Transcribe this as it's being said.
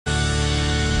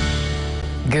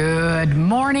Good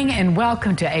morning and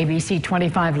welcome to ABC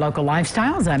 25 Local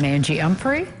Lifestyles. I'm Angie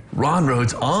Humphrey. Ron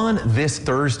Rhodes, on this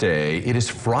Thursday, it is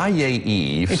Friday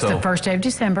Eve. It's the first day of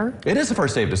December. It is the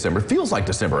first day of December. It feels like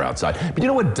December outside. But you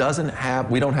know what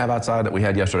we don't have outside that we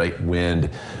had yesterday? Wind.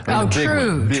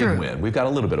 Big wind. We've got a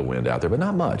little bit of wind out there, but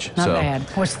not much. Not bad.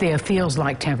 What's the feels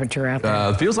like temperature out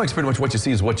there? Feels like pretty much what you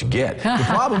see is what you get. The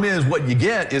problem is what you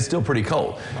get is still pretty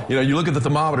cold. You know, you look at the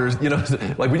thermometers, you know,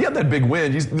 like when you have that big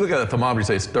wind, you look at the thermometer, you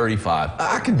say it's 35.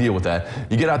 I can deal with that.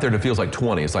 You get out there and it feels like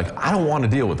 20. It's like, I don't want to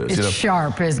deal with this. It's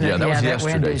sharp, isn't it? Yeah, that was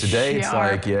yesterday. Sharp. Today it's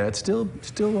like, it's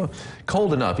still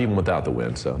cold enough even without the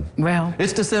wind. So well,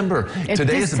 it's December.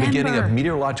 Today is the beginning of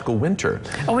meteorological winter.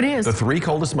 Oh, it is. The three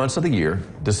coldest months of the year: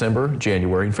 December,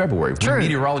 January, and February. True.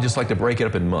 Meteorologists like to break it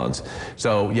up in months.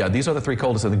 So yeah, these are the three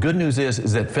coldest. And the good news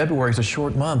is that February is a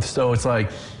short month, so it's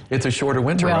like it's a shorter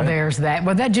winter. Well, right? There's that.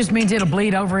 Well, that just means it'll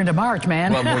bleed over into March,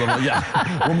 man. Well,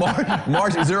 Well,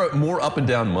 March is there a more up and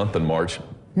down month than March?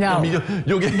 No. I mean,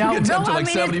 you'll get up to like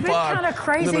 75. It's been kind of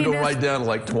crazy. Then it'll go right down to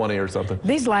like 20 or something.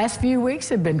 These last few weeks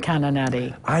have been kind of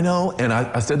nutty. I know, and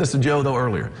I said this to Joe, though,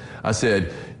 earlier. I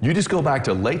said, you just go back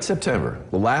to late September,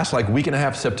 the last like week and a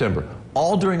half of September,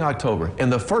 all during October,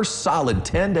 and the first solid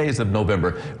 10 days of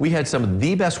November, we had some of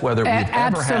the best weather we've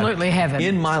ever had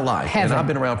in my life. And I've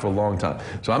been around for a long time.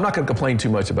 So I'm not going to complain too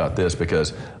much about this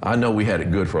because I know we had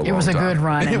it good for a long time. It was a good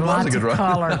run. It was a good run.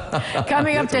 Color.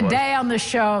 Coming up today on the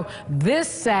show, this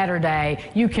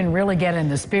Saturday, you can really get in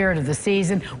the spirit of the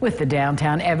season with the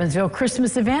Downtown Evansville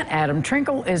Christmas event. Adam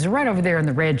Trinkle is right over there in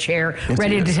the red chair,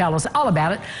 ready to tell us all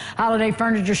about it. Holiday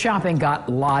furniture shopping got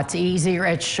lots easier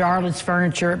at Charlotte's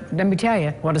Furniture. Let me tell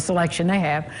you what a selection they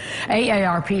have.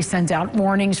 AARP sends out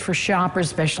warnings for shoppers,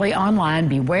 especially online.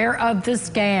 Beware of the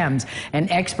scams. An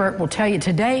expert will tell you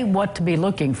today what to be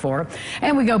looking for.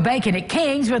 And we go baking at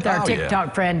King's with our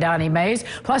TikTok friend Donnie Mays,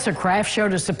 plus a craft show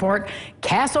to support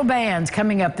Castle Bands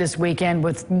coming up this weekend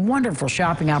with wonderful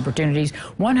shopping opportunities,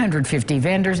 150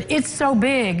 vendors. It's so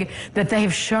big that they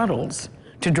have shuttles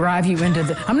to drive you into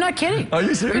the... I'm not kidding. Are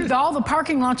you serious? All the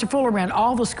parking lots are full around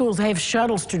all the schools. They have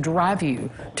shuttles to drive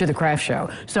you to the craft show.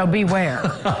 So beware.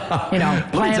 You know,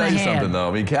 plan ahead. Let me tell you something, though.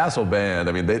 I mean, Castle Band,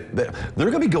 I mean, they're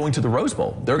going to be going to the Rose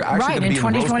Bowl. They're actually going to be in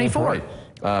 2024.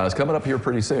 It's coming up here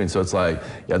pretty soon, so it's like,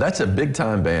 yeah, that's a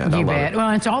big-time band. You bet.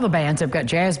 Well, it's all the bands. They've got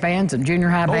jazz bands and junior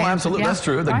high bands. Oh, absolutely. That's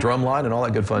true. The drum line and all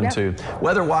that good fun, too.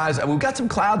 Weather-wise, we've got some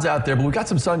clouds out there, but we've got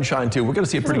some sunshine, too. We're going to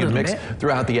see a pretty good mix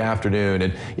throughout the afternoon.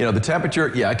 And, you know, the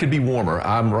temperature, it could be warmer.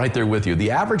 I'm right there with you. The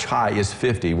average high is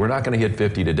 50. We're not going to hit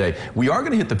 50 today. We are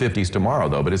going to hit the 50s tomorrow,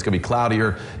 though, but it's going to be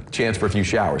cloudier, chance for a few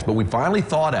showers. But we finally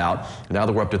thawed out. Now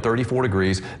that we're up to 34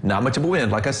 degrees, not much of a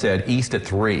wind, like I said, east at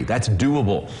 3. That's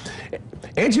doable.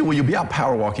 Angie, will you be out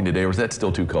power walking today, or is that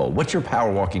still too cold? What's your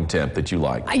power walking temp that you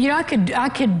like? You know, I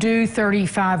could do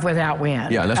 35 without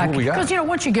wind. Yeah, that's what we got. Because, you know,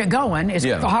 once you get going, it's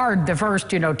hard the first,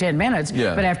 10 minutes.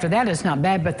 Yeah. But after that, it's not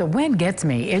bad. But the wind gets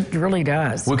me. It really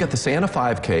does. We've got the Santa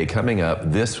 5K coming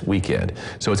up this weekend.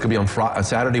 So it's going to be on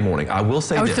Saturday morning. I will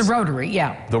say this. It's the Rotary,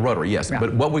 The Rotary, yes. Yeah.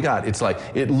 But what we got, it's like,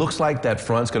 it looks like that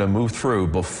front's going to move through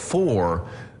before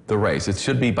the race. It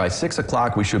should be by 6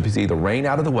 o'clock. We should see the rain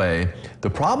out of the way. The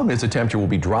problem is the temperature will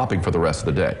be dropping for the rest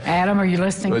of the day. Adam, are you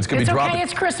listening? So it's going to be dropping. Okay,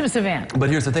 it's Christmas event. But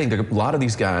here's the thing. A lot of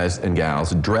these guys and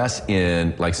gals dress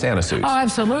in like Santa suits. Oh,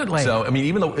 absolutely. So, I mean,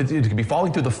 even though it could be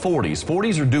falling through the 40s.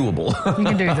 40s are doable. You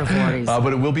can do the 40s.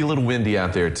 But it will be a little windy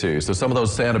out there, too. So some of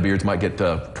those Santa beards might get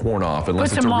torn off. Put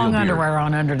some long underwear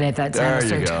on underneath that Santa suit.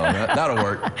 There you go. That'll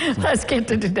work. Let's get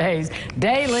to today's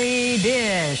Daily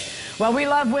Dish. Well, we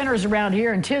love winners around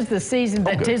here, and 'tis the season,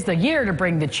 that 'tis the year to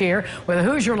bring the cheer. With the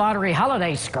Hoosier Lottery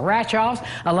Holiday Scratch-Offs,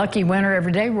 a lucky winner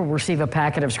every day will receive a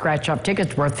packet of scratch-off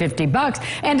tickets worth $50.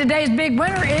 And today's big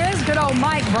winner is good old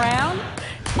Mike Brown.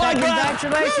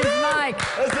 Congratulations,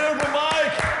 Mike. Let's hear it for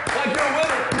Mike. Mike, you're a winner.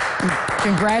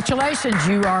 Congratulations,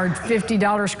 you are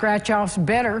 $50 scratch-offs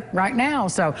better right now,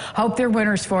 so hope they're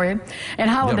winners for you. And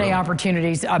holiday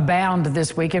opportunities abound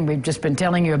this weekend. We've just been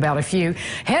telling you about a few.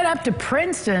 Head up to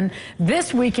Princeton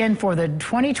this weekend for the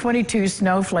 2022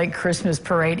 Snowflake Christmas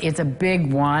Parade. It's a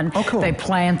big one. Oh, cool. They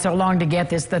planned so long to get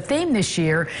this. The theme this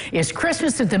year is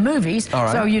Christmas at the movies. All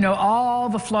right. So, you know, all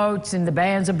the floats and the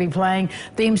bands will be playing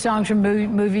theme songs from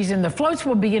movies, and the floats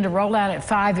will begin to roll out at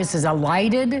 5. This is a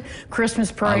lighted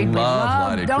Christmas parade. I love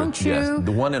lighted. Don't you? Yes,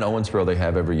 the one in Owensboro they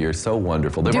have every year. So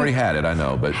wonderful. They've already had it, I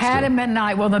know, but had them at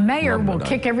night. Well, the mayor will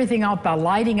kick everything off by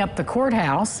lighting up the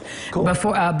courthouse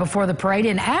before the parade,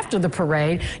 and after the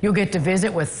parade, you'll get to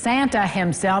visit with Santa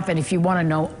himself. And if you want to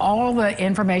know all the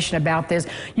information about this,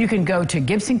 you can go to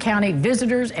Gibson County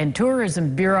Visitors and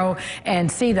Tourism Bureau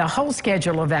and see the whole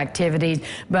schedule of activities.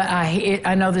 But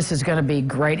I know this is going to be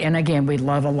great. And again, we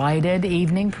love a lighted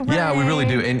evening parade. Yeah, we really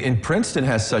do. And Princeton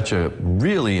has such a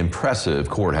really impressive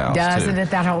courthouse. Doesn't it?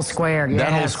 That whole square. Yes.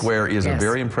 That whole square is a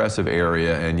very impressive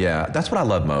area. And yeah, that's what I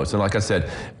love most. And like I said,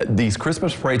 these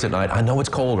Christmas parades at night, I know it's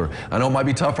colder. I know it might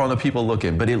be tougher on the people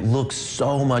looking, but it looks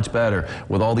so much better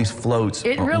with all these floats.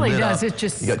 It really does. It's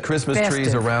just you got Christmas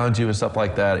trees around you and stuff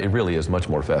like that. It really is much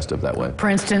more festive that way.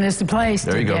 Princeton is the place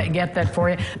to get that for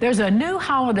you. There's a new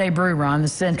holiday brew run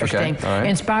that's interesting,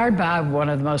 inspired by one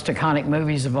of the most iconic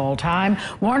movies of all time.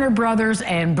 Warner Brothers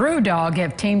and BrewDog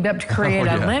have teamed up to create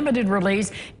a limited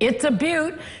release. It's a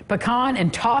Butte pecan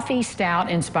and toffee stout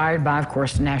inspired by, of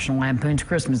course, National Lampoon's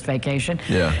Christmas Vacation.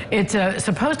 Yeah. It's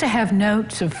supposed to have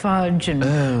notes of fudge and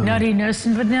nuttiness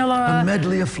and vanilla. A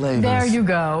medley of flavors. There you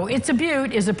go. It's a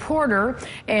Butte is a porter,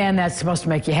 and that's supposed to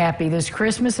make you happy this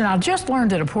Christmas. And I just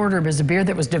learned that a porter is a beer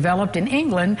that was developed in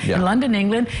England, in London,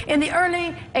 England, in the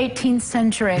early 18th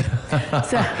century.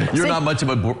 So, You're not much of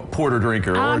a porter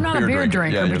drinker. I'm not a beer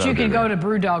drinker, but you can go to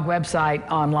BrewDog website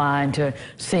online to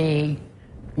see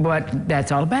what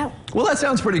that's all about. Well, that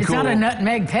sounds pretty cool. It's not a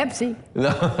nutmeg Pepsi.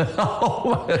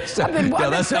 I've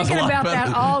been thinking about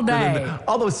that all day.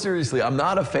 Although, seriously, I'm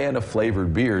not a fan of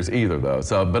flavored beers either, though.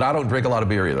 So, but I don't drink a lot of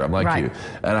beer either. I'm like you.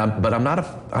 And I'm not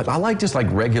I like just like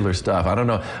regular stuff. I don't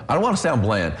know. I don't want to sound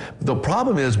bland. The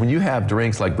problem is when you have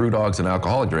drinks like BrewDog's an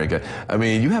alcoholic drink. I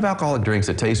mean, you have alcoholic drinks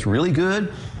that taste really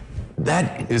good.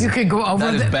 That is, you could go over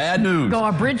that is bad news. Go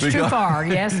a bridge too far.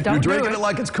 Yes, don't do it. You're drinking it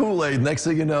like it's Kool-Aid. Next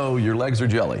thing you know, your legs are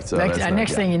jelly. So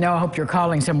next thing you know, I hope you're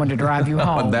calling someone to drive you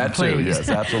home. That too, yes,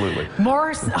 absolutely.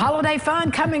 More holiday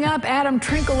fun coming up. Adam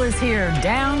Trinkle is here.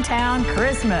 Downtown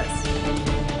Christmas.